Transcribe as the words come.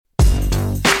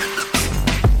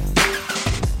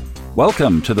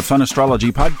Welcome to the Fun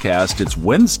Astrology Podcast. It's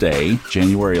Wednesday,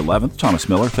 January 11th. Thomas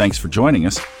Miller, thanks for joining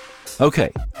us.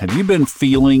 Okay, have you been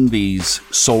feeling these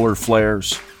solar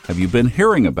flares? Have you been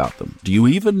hearing about them? Do you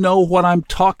even know what I'm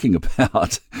talking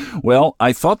about? Well,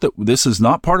 I thought that this is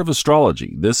not part of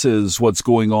astrology. This is what's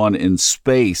going on in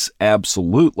space,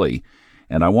 absolutely.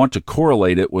 And I want to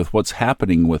correlate it with what's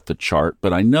happening with the chart.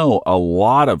 But I know a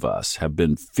lot of us have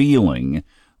been feeling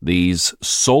these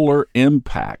solar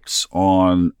impacts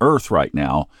on Earth right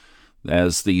now,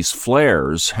 as these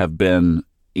flares have been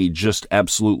just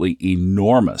absolutely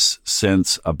enormous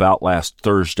since about last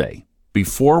Thursday.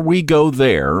 Before we go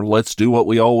there, let's do what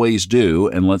we always do,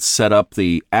 and let's set up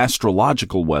the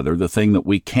astrological weather, the thing that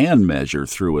we can measure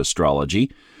through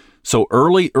astrology. So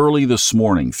early this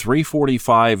morning,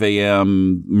 3:45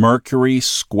 a.m., Mercury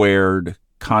squared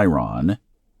Chiron.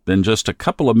 Then just a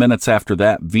couple of minutes after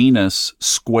that, Venus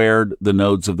squared the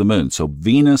nodes of the moon. So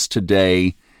Venus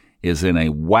today is in a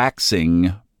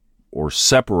waxing or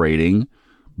separating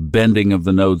bending of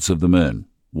the nodes of the moon.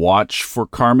 Watch for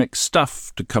karmic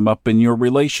stuff to come up in your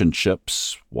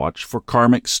relationships. Watch for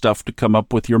karmic stuff to come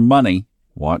up with your money.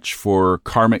 Watch for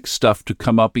karmic stuff to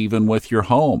come up even with your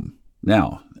home.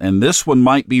 Now, and this one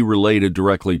might be related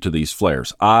directly to these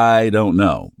flares. I don't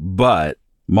know, but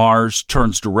Mars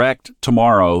turns direct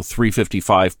tomorrow,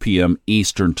 3:55 p.m.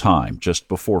 Eastern Time, just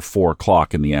before 4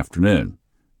 o'clock in the afternoon.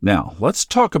 Now, let's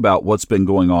talk about what's been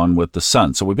going on with the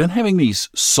sun. So we've been having these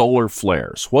solar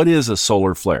flares. What is a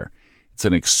solar flare? It's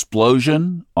an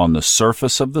explosion on the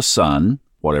surface of the sun,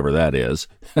 whatever that is,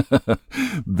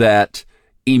 that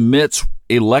emits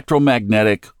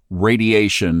electromagnetic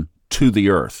radiation to the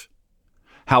Earth.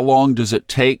 How long does it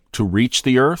take to reach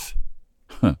the Earth?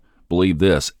 Believe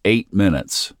this, 8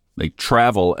 minutes. They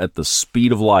travel at the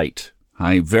speed of light.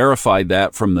 I verified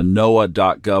that from the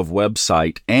NOAA.gov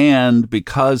website, and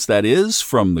because that is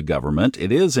from the government,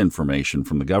 it is information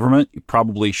from the government, you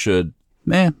probably should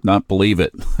not believe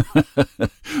it.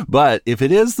 But if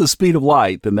it is the speed of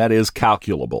light, then that is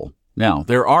calculable. Now,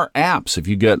 there are apps. If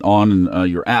you get on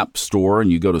your app store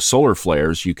and you go to solar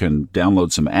flares, you can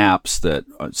download some apps that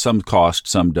some cost,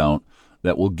 some don't,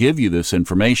 that will give you this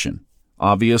information.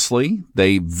 Obviously,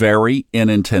 they vary in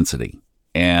intensity.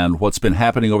 And what's been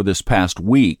happening over this past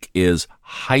week is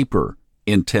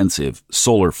hyper-intensive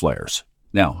solar flares.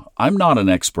 Now, I'm not an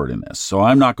expert in this, so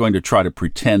I'm not going to try to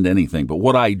pretend anything. But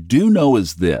what I do know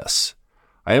is this.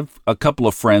 I have a couple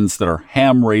of friends that are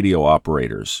ham radio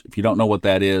operators. If you don't know what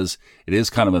that is, it is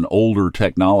kind of an older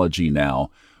technology now.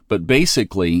 But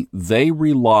basically, they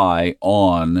rely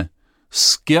on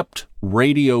skipped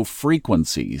radio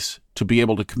frequencies to be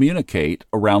able to communicate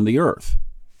around the Earth.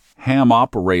 Ham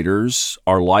operators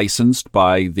are licensed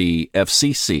by the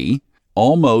FCC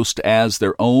almost as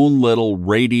their own little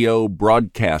radio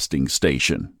broadcasting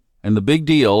station. And the big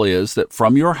deal is that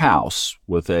from your house,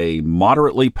 with a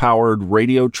moderately powered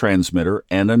radio transmitter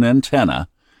and an antenna,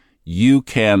 you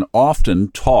can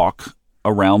often talk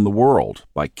around the world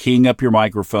by keying up your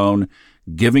microphone,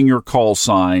 giving your call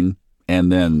sign,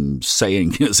 and then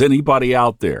saying, "Is anybody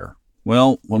out there?"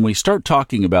 Well, when we start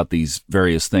talking about these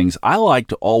various things, I like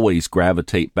to always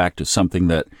gravitate back to something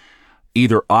that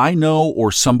either I know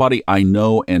or somebody I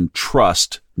know and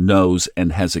trust knows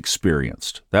and has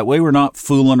experienced. That way we're not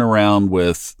fooling around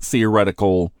with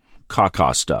theoretical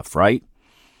caca stuff, right?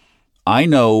 I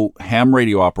know ham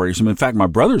radio operators. In fact, my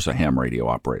brother's a ham radio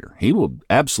operator. He will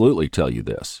absolutely tell you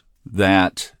this,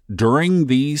 that during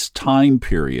these time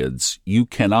periods, you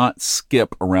cannot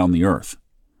skip around the Earth.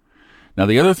 Now,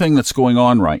 the other thing that's going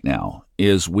on right now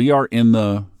is we are in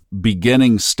the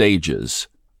beginning stages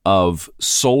of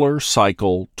Solar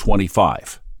Cycle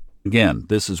 25. Again,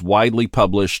 this is widely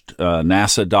published.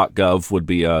 NASA.gov would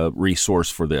be a resource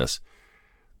for this.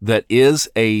 That is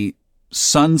a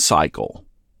sun cycle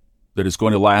that is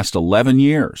going to last 11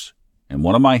 years. And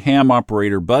one of my ham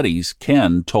operator buddies,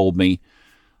 Ken, told me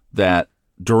that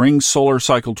during Solar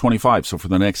Cycle 25, so for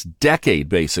the next decade,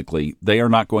 basically, they are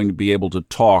not going to be able to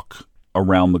talk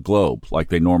around the globe like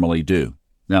they normally do.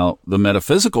 Now, the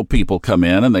metaphysical people come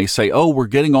in and they say, oh, we're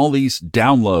getting all these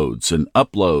downloads and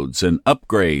uploads and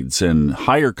upgrades and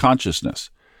higher consciousness.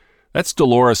 That's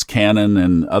Dolores Cannon,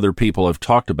 and other people have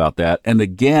talked about that. And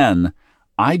again,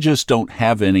 I just don't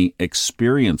have any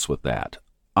experience with that.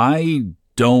 I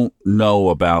don't know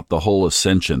about the whole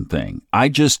ascension thing. I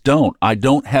just don't. I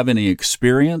don't have any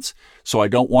experience, so I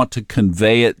don't want to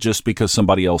convey it just because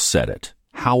somebody else said it.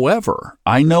 However,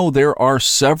 I know there are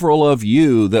several of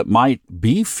you that might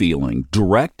be feeling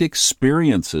direct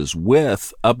experiences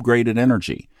with upgraded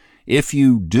energy. If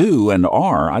you do and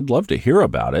are, I'd love to hear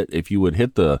about it. If you would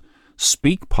hit the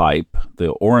SpeakPipe, the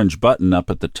orange button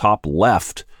up at the top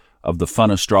left of the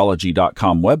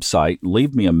funastrology.com website.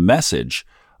 Leave me a message.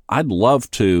 I'd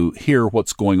love to hear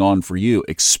what's going on for you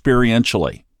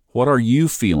experientially. What are you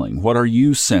feeling? What are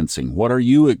you sensing? What are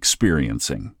you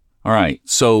experiencing? All right,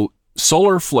 so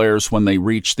solar flares, when they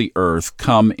reach the Earth,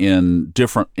 come in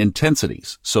different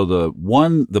intensities. So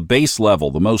the base level,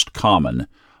 the most common,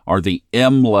 are the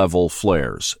M level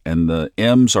flares, and the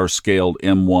M's are scaled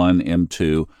M1,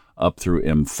 M2, up through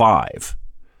M5.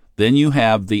 Then you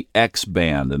have the X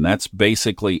band, and that's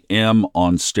basically M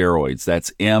on steroids.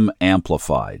 That's M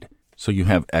amplified. So you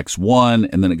have X1,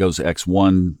 and then it goes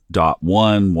X1.1,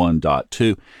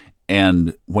 1.2.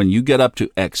 And when you get up to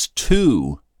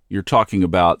X2, you're talking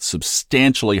about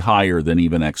substantially higher than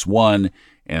even X1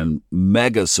 and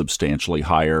mega substantially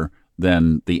higher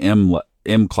than the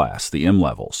M class, the M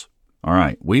levels. All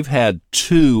right, we've had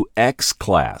 2 X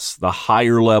class, the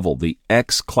higher level, the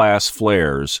X class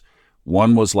flares.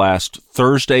 One was last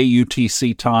Thursday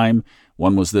UTC time,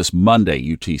 one was this Monday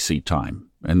UTC time.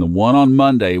 And the one on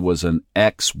Monday was an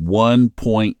X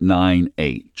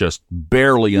 1.98, just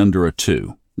barely under a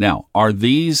 2. Now, are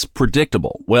these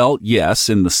predictable? Well, yes,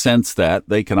 in the sense that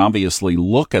they can obviously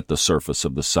look at the surface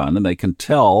of the sun and they can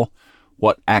tell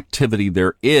what activity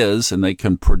there is, and they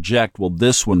can project, well,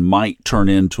 this one might turn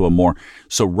into a more.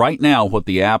 So right now, what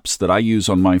the apps that I use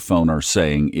on my phone are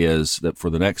saying is that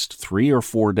for the next 3 or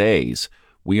 4 days,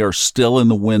 we are still in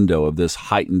the window of this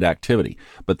heightened activity.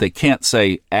 But they can't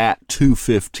say at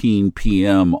 2:15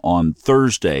 p.m. on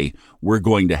Thursday, we're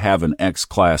going to have an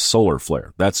X-class solar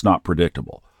flare. That's not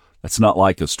predictable. That's not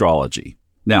like astrology.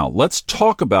 Now, let's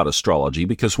talk about astrology,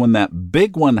 because when that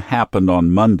big one happened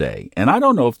on Monday, and I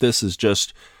don't know if this is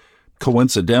just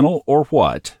coincidental or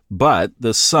what, but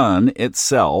the sun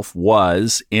itself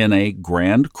was in a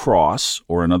grand cross,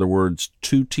 or in other words,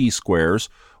 2 T-squares,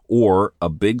 or a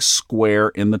big square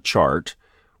in the chart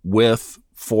with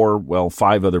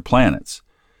 5 other planets,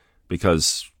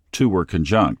 because 2 were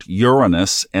conjunct.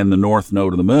 Uranus and the north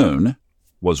node of the moon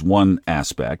was one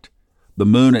aspect. The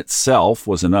moon itself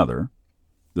was another.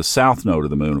 The south node of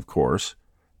the moon, of course,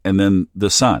 and then the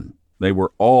sun. They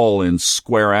were all in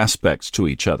square aspects to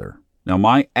each other. Now,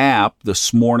 my app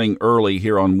this morning early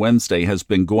here on Wednesday has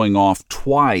been going off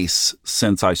twice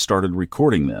since I started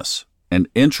recording this. And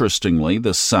interestingly,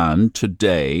 the sun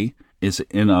today is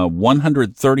in a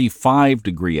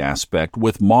 135-degree aspect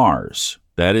with Mars.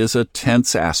 That is a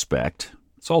tense aspect.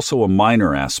 It's also a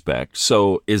minor aspect.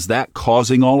 So is that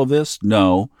causing all of this?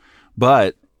 No.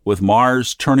 But with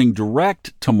Mars turning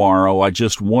direct tomorrow, I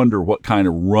just wonder what kind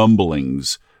of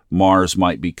rumblings Mars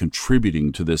might be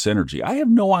contributing to this energy. I have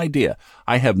no idea.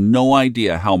 I have no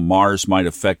idea how Mars might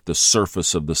affect the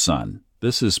surface of the sun.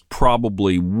 This is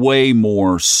probably way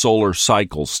more solar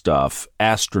cycle stuff,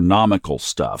 astronomical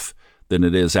stuff, than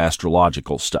it is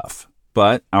astrological stuff.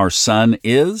 But our sun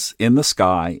is in the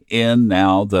sky in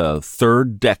now the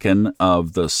 3rd decan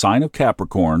of the sign of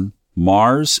Capricorn.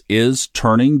 Mars is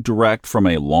turning direct from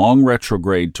a long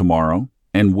retrograde tomorrow,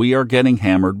 and we are getting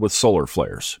hammered with solar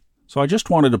flares. So I just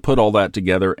wanted to put all that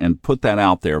together and put that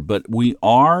out there. But we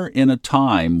are in a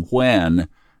time when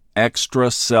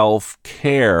extra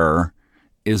self-care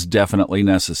is definitely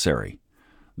necessary.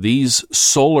 These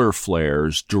solar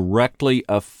flares directly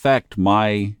affect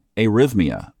my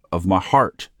arrhythmia of my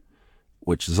heart,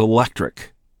 which is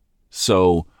electric.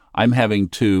 So I'm having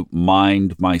to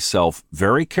mind myself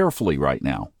very carefully right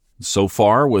now. So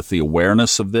far, with the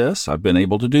awareness of this, I've been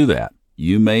able to do that.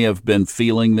 You may have been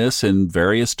feeling this in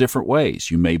various different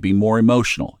ways. You may be more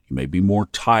emotional. You may be more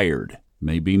tired. You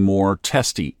may be more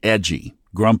testy, edgy,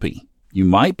 grumpy. You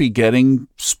might be getting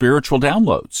spiritual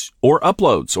downloads or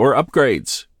uploads or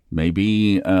upgrades.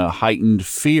 Maybe heightened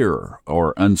fear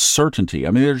or uncertainty.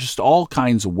 I mean, there's just all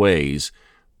kinds of ways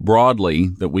broadly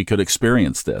that we could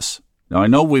experience this. Now, I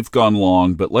know we've gone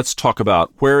long, but let's talk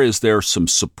about where is there some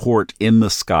support in the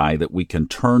sky that we can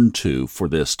turn to for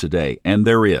this today. And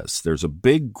there is. There's a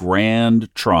big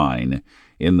grand trine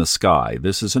in the sky.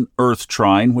 This is an Earth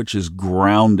trine, which is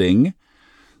grounding.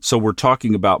 So we're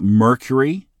talking about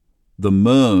Mercury, the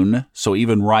moon. So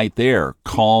even right there,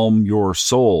 calm your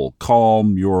soul,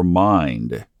 calm your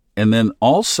mind. And then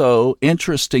also,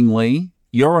 interestingly,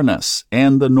 Uranus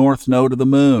and the north node of the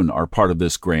moon are part of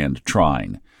this grand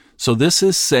trine. So this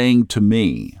is saying to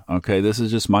me, okay, this is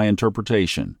just my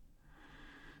interpretation.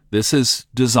 This is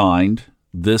designed,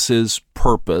 this is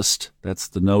purposed, that's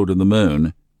the node of the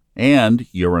moon, and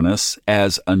Uranus,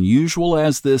 as unusual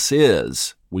as this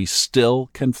is, we still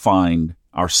can find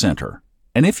our center.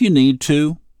 And if you need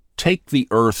to, take the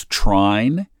Earth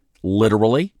trine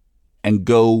literally and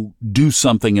go do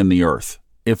something in the Earth.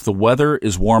 If the weather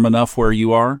is warm enough where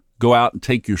you are, go out and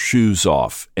take your shoes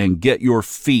off and get your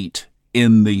feet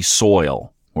in the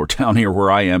soil. Or down here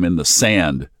where I am in the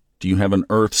sand. Do you have an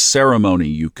earth ceremony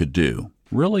you could do?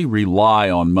 Really rely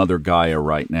on Mother Gaia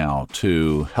right now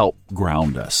to help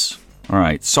ground us. All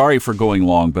right, sorry for going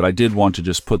long, but I did want to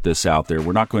just put this out there.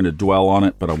 We're not going to dwell on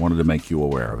it, but I wanted to make you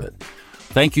aware of it.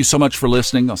 Thank you so much for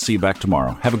listening. I'll see you back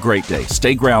tomorrow. Have a great day.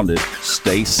 Stay grounded,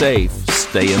 stay safe,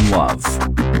 stay in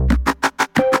love.